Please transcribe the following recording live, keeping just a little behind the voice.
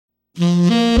The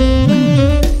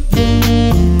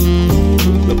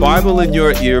Bible in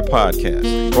Your Ear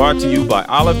podcast, brought to you by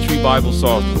Olive Tree Bible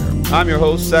Software. I'm your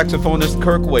host, saxophonist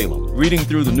Kirk Whalum, reading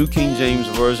through the New King James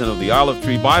Version of the Olive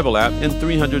Tree Bible app in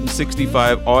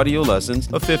 365 audio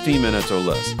lessons of 15 minutes or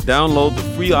less. Download the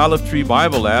free Olive Tree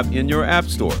Bible app in your app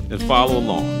store and follow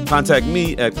along. Contact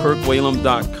me at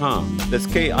kirkwhalum.com. That's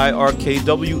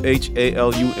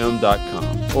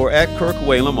KIRKWHALUM.com. Or at Kirk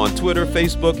Whalum on Twitter,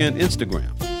 Facebook, and Instagram.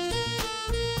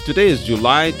 Today is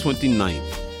July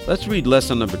 29th. Let's read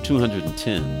lesson number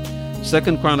 210.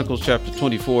 2 Chronicles chapter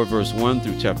 24, verse 1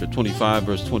 through chapter 25,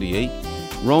 verse 28.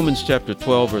 Romans chapter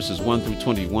 12, verses 1 through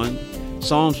 21.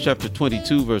 Psalms chapter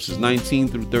 22, verses 19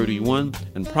 through 31.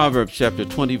 And Proverbs chapter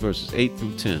 20, verses 8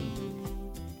 through 10.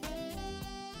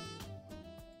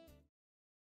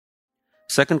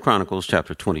 2 Chronicles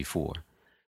chapter 24.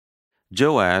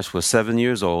 Joash was 7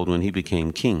 years old when he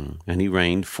became king, and he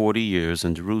reigned 40 years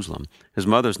in Jerusalem. His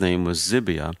mother's name was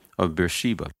Zibiah of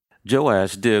Beersheba.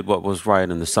 Joash did what was right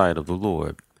in the sight of the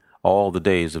Lord all the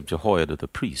days of Jehoiada the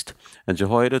priest. And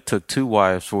Jehoiada took 2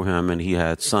 wives for him, and he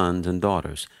had sons and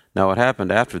daughters. Now it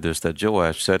happened after this that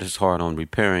Joash set his heart on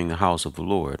repairing the house of the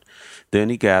Lord. Then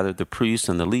he gathered the priests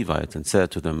and the Levites, and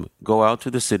said to them, Go out to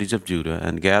the cities of Judah,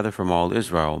 and gather from all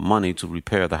Israel money to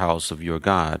repair the house of your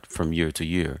God from year to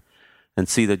year, and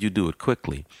see that you do it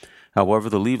quickly. However,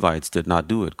 the Levites did not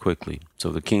do it quickly. So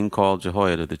the king called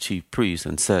Jehoiada the chief priest,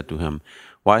 and said to him,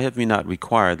 Why have you not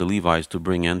required the Levites to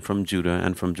bring in from Judah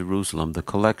and from Jerusalem the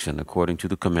collection according to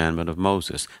the commandment of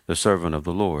Moses, the servant of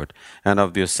the Lord, and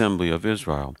of the assembly of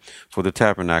Israel, for the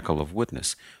tabernacle of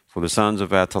witness? For the sons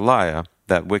of Athaliah,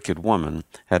 that wicked woman,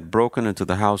 had broken into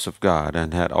the house of God,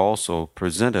 and had also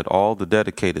presented all the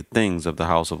dedicated things of the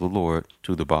house of the Lord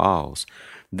to the Baals.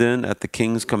 Then at the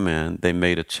king's command they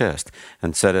made a chest,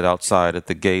 and set it outside at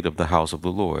the gate of the house of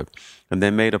the Lord. And they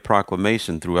made a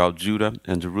proclamation throughout Judah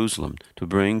and Jerusalem to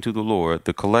bring to the Lord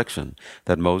the collection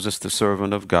that Moses the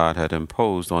servant of God had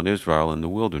imposed on Israel in the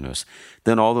wilderness.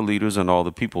 Then all the leaders and all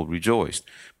the people rejoiced,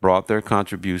 brought their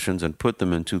contributions, and put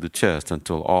them into the chest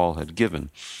until all had given.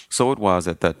 So it was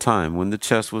at that time, when the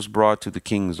chest was brought to the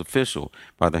king's official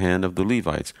by the hand of the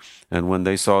Levites, and when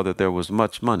they saw that there was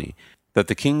much money, that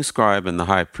the king's scribe and the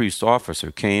high priest's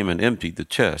officer came and emptied the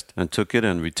chest, and took it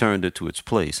and returned it to its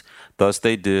place. Thus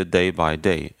they did day by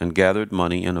day, and gathered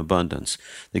money in abundance.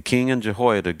 The king and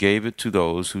Jehoiada gave it to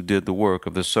those who did the work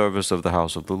of the service of the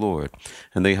house of the Lord.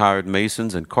 And they hired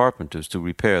masons and carpenters to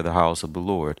repair the house of the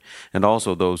Lord, and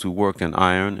also those who worked in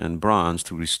iron and bronze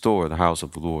to restore the house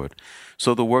of the Lord.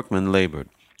 So the workmen labored,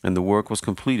 and the work was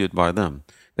completed by them.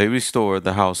 They restored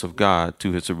the house of God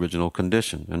to its original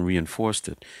condition and reinforced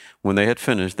it. When they had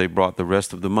finished, they brought the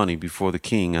rest of the money before the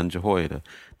king and Jehoiada.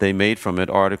 They made from it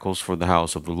articles for the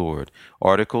house of the Lord,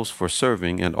 articles for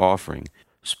serving and offering,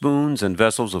 spoons and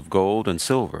vessels of gold and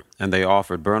silver, and they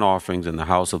offered burnt offerings in the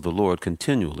house of the Lord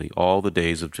continually all the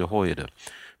days of Jehoiada.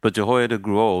 But Jehoiada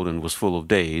grew old and was full of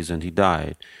days, and he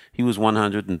died. He was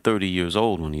 130 years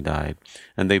old when he died.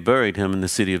 And they buried him in the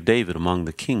city of David among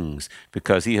the kings,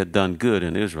 because he had done good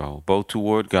in Israel, both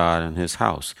toward God and his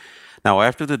house. Now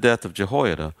after the death of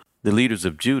Jehoiada, the leaders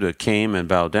of Judah came and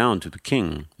bowed down to the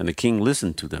king, and the king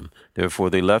listened to them.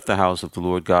 Therefore they left the house of the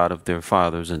Lord God of their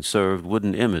fathers, and served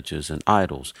wooden images and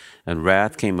idols. And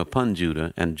wrath came upon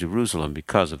Judah and Jerusalem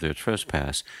because of their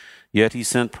trespass. Yet he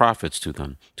sent prophets to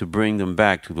them, to bring them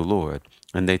back to the Lord.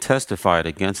 And they testified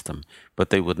against them,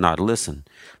 but they would not listen.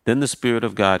 Then the Spirit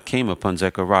of God came upon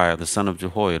Zechariah the son of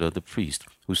Jehoiada the priest,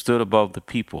 who stood above the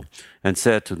people, and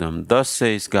said to them, Thus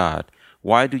says God,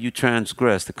 Why do you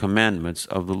transgress the commandments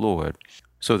of the Lord,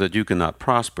 so that you cannot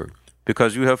prosper?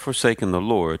 Because you have forsaken the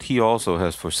Lord, he also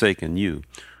has forsaken you.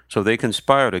 So they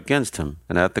conspired against him,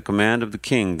 and at the command of the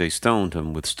king they stoned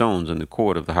him with stones in the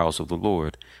court of the house of the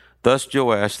Lord. Thus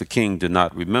Joash the king did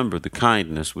not remember the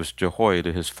kindness which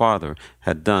Jehoiada his father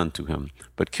had done to him,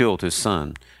 but killed his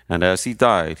son. And as he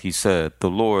died, he said, The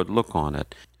Lord look on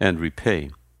it, and repay.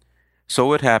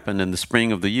 So it happened in the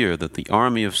spring of the year that the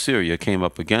army of Syria came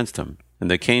up against him.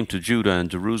 And they came to Judah and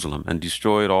Jerusalem, and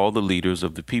destroyed all the leaders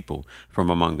of the people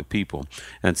from among the people,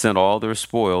 and sent all their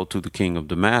spoil to the king of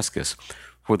Damascus.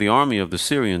 For the army of the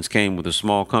Syrians came with a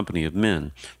small company of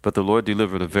men, but the Lord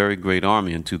delivered a very great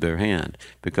army into their hand,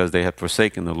 because they had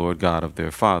forsaken the Lord God of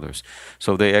their fathers.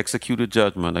 So they executed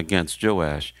judgment against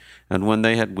Joash. And when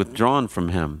they had withdrawn from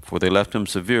him, for they left him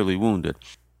severely wounded,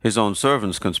 his own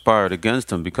servants conspired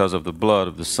against him because of the blood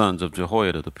of the sons of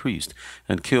Jehoiada the priest,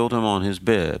 and killed him on his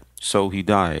bed. So he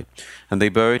died. And they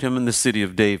buried him in the city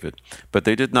of David, but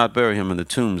they did not bury him in the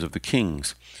tombs of the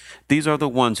kings. These are the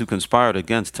ones who conspired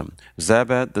against him: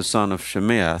 Zabad the son of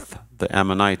Shimeath the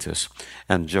Ammonitess,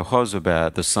 and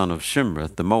Jehozabad the son of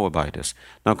Shimrith the Moabitess.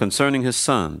 Now concerning his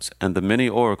sons, and the many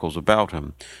oracles about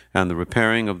him, and the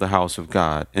repairing of the house of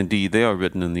God, indeed they are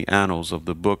written in the annals of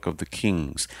the book of the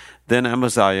kings. Then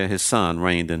Amaziah his son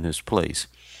reigned in his place.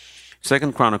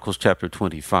 2 Chronicles chapter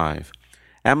 25.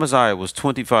 Amaziah was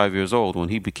 25 years old when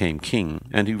he became king,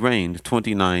 and he reigned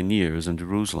 29 years in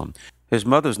Jerusalem. His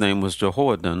mother's name was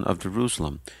Jehoaddan of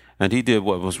Jerusalem, and he did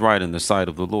what was right in the sight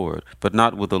of the Lord, but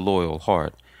not with a loyal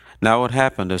heart. Now it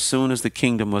happened, as soon as the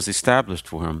kingdom was established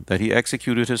for him, that he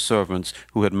executed his servants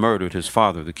who had murdered his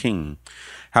father the king.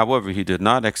 However, he did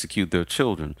not execute their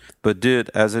children, but did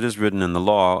as it is written in the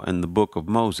law in the book of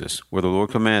Moses, where the Lord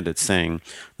commanded, saying,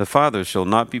 The fathers shall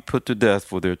not be put to death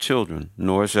for their children,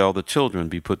 nor shall the children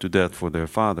be put to death for their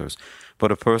fathers,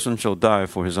 but a person shall die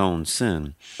for his own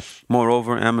sin.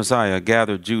 Moreover, Amaziah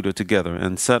gathered Judah together,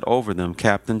 and set over them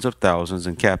captains of thousands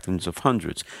and captains of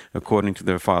hundreds, according to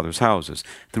their fathers' houses,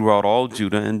 throughout all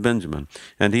Judah and Benjamin.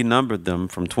 And he numbered them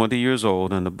from 20 years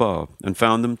old and above, and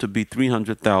found them to be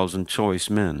 300,000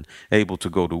 choice men, able to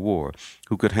go to war,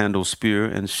 who could handle spear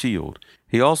and shield.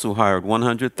 He also hired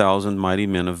 100,000 mighty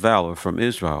men of valor from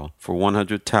Israel, for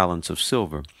 100 talents of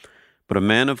silver. But a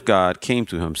man of God came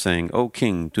to him, saying, O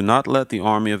king, do not let the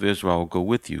army of Israel go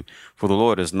with you, for the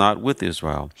Lord is not with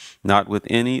Israel, not with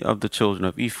any of the children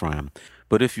of Ephraim.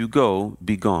 But if you go,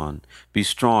 be gone, be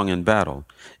strong in battle.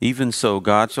 Even so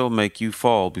God shall make you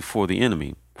fall before the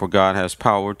enemy, for God has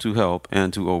power to help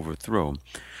and to overthrow.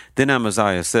 Then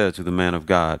Amaziah said to the man of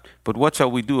God, But what shall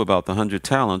we do about the 100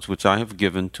 talents which I have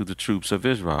given to the troops of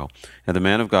Israel? And the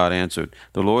man of God answered,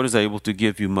 The Lord is able to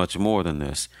give you much more than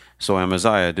this. So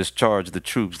Amaziah discharged the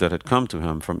troops that had come to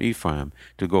him from Ephraim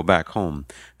to go back home.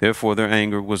 Therefore their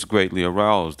anger was greatly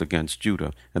aroused against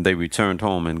Judah, and they returned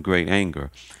home in great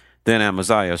anger. Then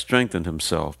Amaziah strengthened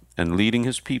himself, and leading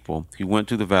his people, he went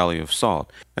to the valley of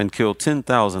Salt, and killed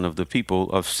 10,000 of the people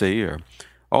of Seir.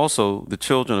 Also the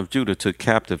children of Judah took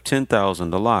captive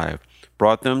 10,000 alive,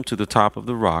 brought them to the top of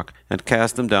the rock, and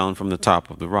cast them down from the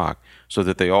top of the rock, so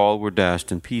that they all were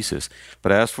dashed in pieces.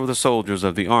 But as for the soldiers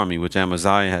of the army which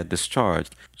Amaziah had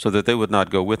discharged, so that they would not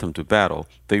go with him to battle,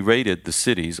 they raided the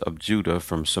cities of Judah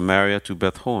from Samaria to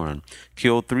Bethhoron,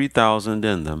 killed 3,000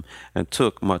 in them, and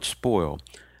took much spoil.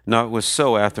 Now it was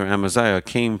so, after Amaziah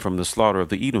came from the slaughter of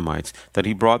the Edomites, that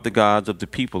he brought the gods of the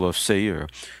people of Seir,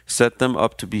 set them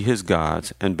up to be his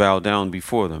gods, and bowed down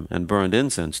before them, and burned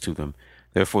incense to them.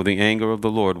 Therefore the anger of the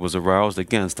Lord was aroused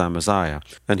against Amaziah,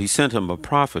 and he sent him a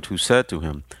prophet, who said to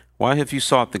him, Why have you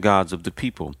sought the gods of the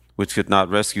people, which could not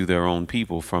rescue their own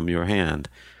people from your hand?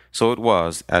 So it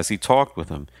was, as he talked with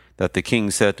him, that the king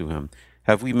said to him,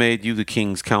 Have we made you the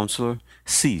king's counselor?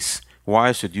 Cease.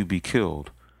 Why should you be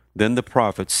killed? Then the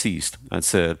prophet ceased, and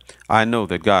said, I know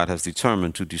that God has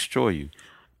determined to destroy you,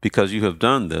 because you have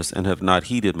done this, and have not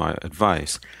heeded my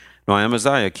advice. Now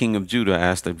Amaziah king of Judah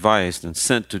asked advice, and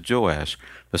sent to Joash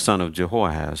the son of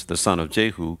Jehoahaz, the son of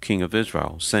Jehu, king of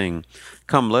Israel, saying,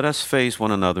 Come, let us face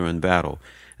one another in battle.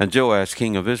 And Joash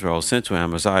king of Israel sent to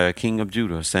Amaziah king of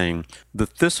Judah, saying, The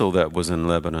thistle that was in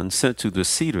Lebanon sent to the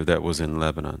cedar that was in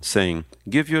Lebanon, saying,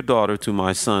 Give your daughter to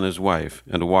my son as wife.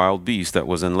 And a wild beast that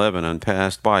was in Lebanon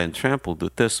passed by and trampled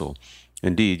the thistle.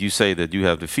 Indeed, you say that you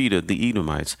have defeated the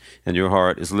Edomites, and your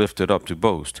heart is lifted up to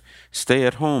boast. Stay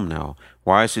at home now.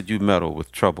 Why should you meddle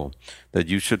with trouble, that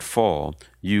you should fall,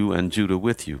 you and Judah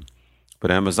with you?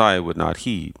 But Amaziah would not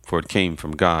heed, for it came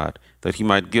from God, that he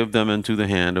might give them into the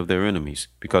hand of their enemies,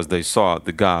 because they sought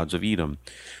the gods of Edom.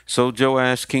 So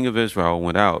Joash king of Israel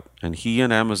went out, and he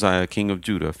and Amaziah king of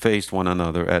Judah faced one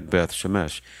another at Beth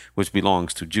Shemesh, which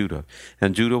belongs to Judah.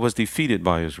 And Judah was defeated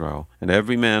by Israel, and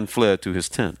every man fled to his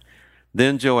tent.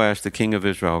 Then Joash the king of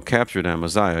Israel captured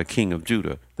Amaziah king of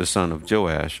Judah, the son of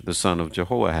Joash, the son of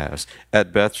Jehoahaz,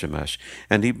 at Bethshemesh,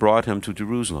 and he brought him to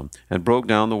Jerusalem, and broke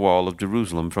down the wall of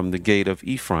Jerusalem from the gate of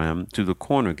Ephraim to the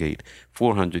corner gate,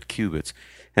 400 cubits.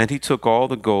 And he took all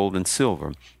the gold and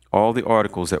silver, all the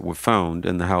articles that were found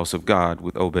in the house of God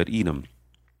with Obed-Edom,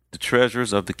 the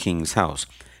treasures of the king's house,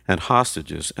 and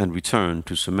hostages, and returned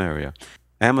to Samaria.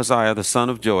 Amaziah the son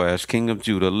of Joash, king of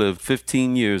Judah, lived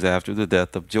 15 years after the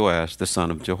death of Joash the son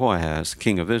of Jehoahaz,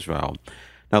 king of Israel.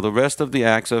 Now the rest of the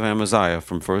acts of Amaziah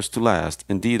from first to last,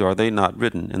 indeed are they not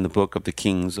written in the book of the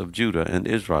kings of Judah and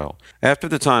Israel? After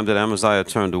the time that Amaziah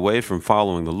turned away from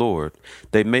following the Lord,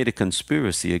 they made a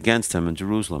conspiracy against him in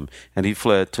Jerusalem, and he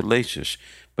fled to Lachish.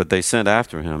 But they sent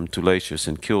after him to Lachish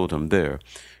and killed him there.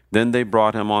 Then they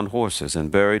brought him on horses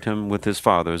and buried him with his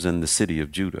fathers in the city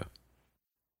of Judah.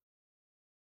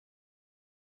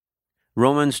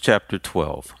 Romans chapter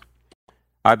 12.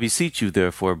 I beseech you,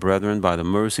 therefore, brethren, by the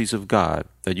mercies of God,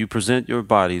 that you present your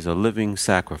bodies a living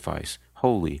sacrifice,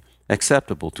 holy,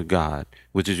 acceptable to God,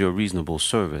 which is your reasonable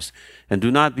service. And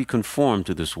do not be conformed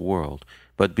to this world,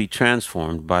 but be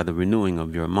transformed by the renewing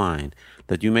of your mind,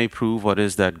 that you may prove what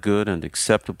is that good and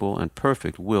acceptable and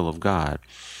perfect will of God.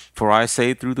 For I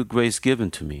say through the grace given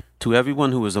to me, to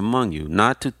everyone who is among you,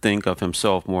 not to think of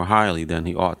himself more highly than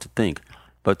he ought to think,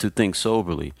 but to think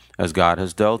soberly, as God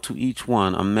has dealt to each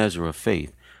one a measure of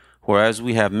faith. Whereas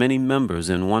we have many members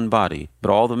in one body, but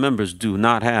all the members do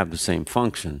not have the same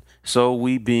function, so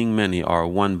we, being many, are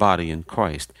one body in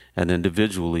Christ, and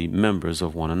individually members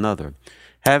of one another.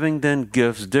 Having then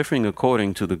gifts differing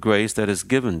according to the grace that is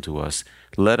given to us,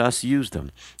 let us use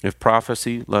them. If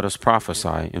prophecy, let us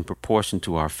prophesy in proportion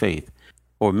to our faith.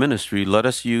 Or ministry, let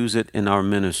us use it in our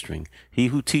ministering. He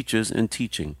who teaches in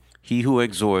teaching. He who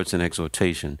exhorts in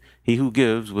exhortation, he who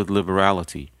gives with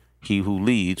liberality, he who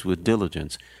leads with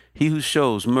diligence, he who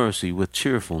shows mercy with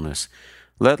cheerfulness.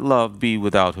 Let love be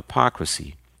without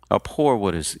hypocrisy. Abhor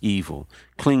what is evil,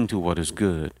 cling to what is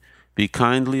good. Be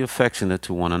kindly affectionate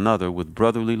to one another with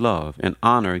brotherly love, and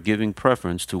honor, giving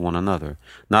preference to one another,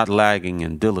 not lagging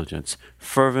in diligence,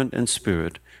 fervent in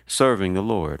spirit, serving the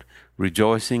Lord,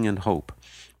 rejoicing in hope,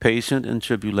 patient in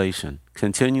tribulation,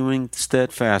 continuing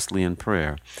steadfastly in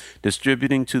prayer,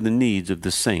 distributing to the needs of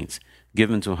the saints,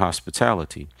 given to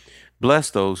hospitality.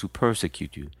 Bless those who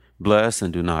persecute you. Bless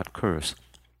and do not curse.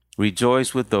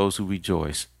 Rejoice with those who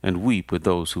rejoice, and weep with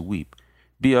those who weep.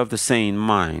 Be of the same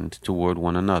mind toward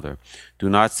one another. Do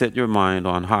not set your mind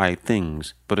on high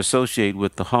things, but associate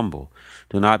with the humble.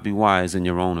 Do not be wise in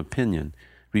your own opinion.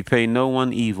 Repay no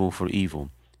one evil for evil.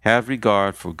 Have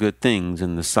regard for good things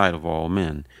in the sight of all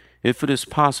men. If it is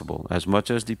possible, as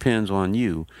much as depends on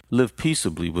you, live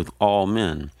peaceably with all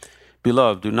men.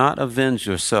 Beloved, do not avenge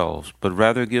yourselves, but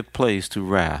rather give place to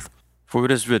wrath. For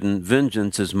it is written,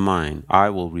 Vengeance is mine,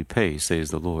 I will repay, says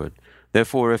the Lord.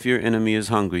 Therefore, if your enemy is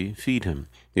hungry, feed him.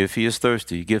 If he is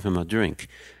thirsty, give him a drink.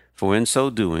 For in so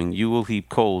doing, you will heap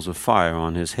coals of fire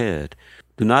on his head.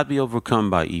 Do not be overcome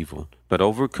by evil, but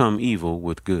overcome evil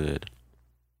with good.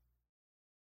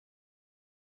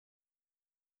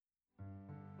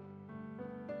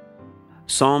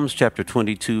 Psalms chapter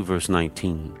 22, verse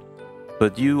 19.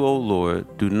 But you, O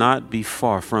Lord, do not be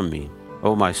far from me.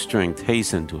 O my strength,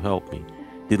 hasten to help me.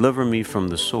 Deliver me from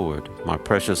the sword, my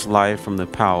precious life from the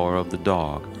power of the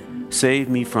dog. Save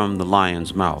me from the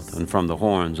lion's mouth and from the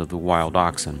horns of the wild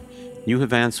oxen. You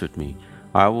have answered me.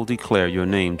 I will declare your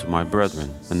name to my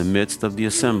brethren. In the midst of the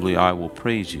assembly I will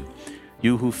praise you.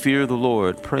 You who fear the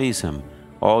Lord, praise him.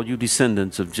 All you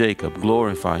descendants of Jacob,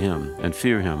 glorify him, and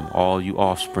fear him, all you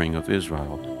offspring of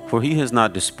Israel. For he has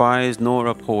not despised nor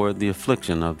abhorred the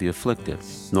affliction of the afflicted,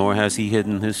 nor has he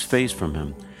hidden his face from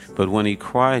him. But when he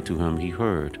cried to him, he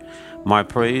heard. My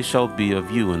praise shall be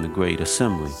of you in the great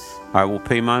assembly. I will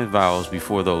pay my vows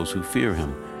before those who fear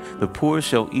him. The poor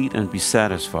shall eat and be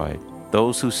satisfied.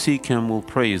 Those who seek him will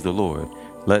praise the Lord.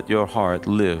 Let your heart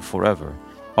live forever.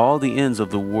 All the ends of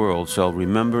the world shall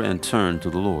remember and turn to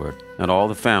the Lord, and all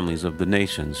the families of the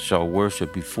nations shall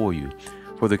worship before you.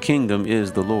 For the kingdom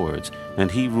is the Lord's,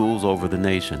 and he rules over the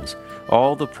nations.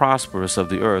 All the prosperous of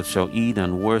the earth shall eat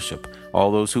and worship.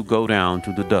 All those who go down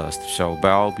to the dust shall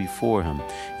bow before him,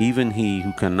 even he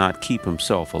who cannot keep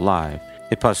himself alive.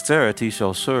 A posterity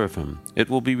shall serve him. It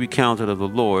will be recounted of the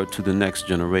Lord to the next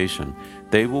generation.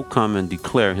 They will come and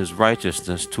declare his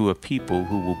righteousness to a people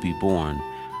who will be born,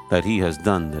 that he has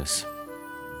done this.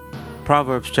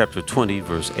 Proverbs chapter 20,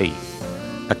 verse 8.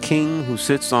 A king who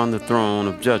sits on the throne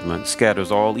of judgment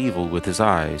scatters all evil with his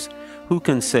eyes. Who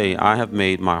can say, I have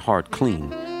made my heart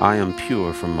clean, I am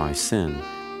pure from my sin?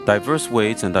 Diverse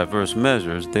weights and diverse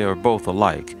measures, they are both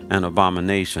alike, an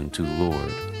abomination to the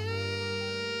Lord.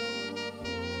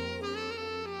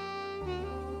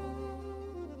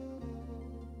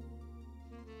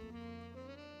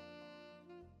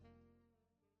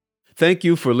 Thank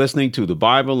you for listening to the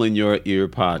Bible in Your Ear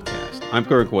podcast. I'm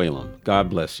Kirk Whalum. God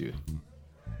bless you.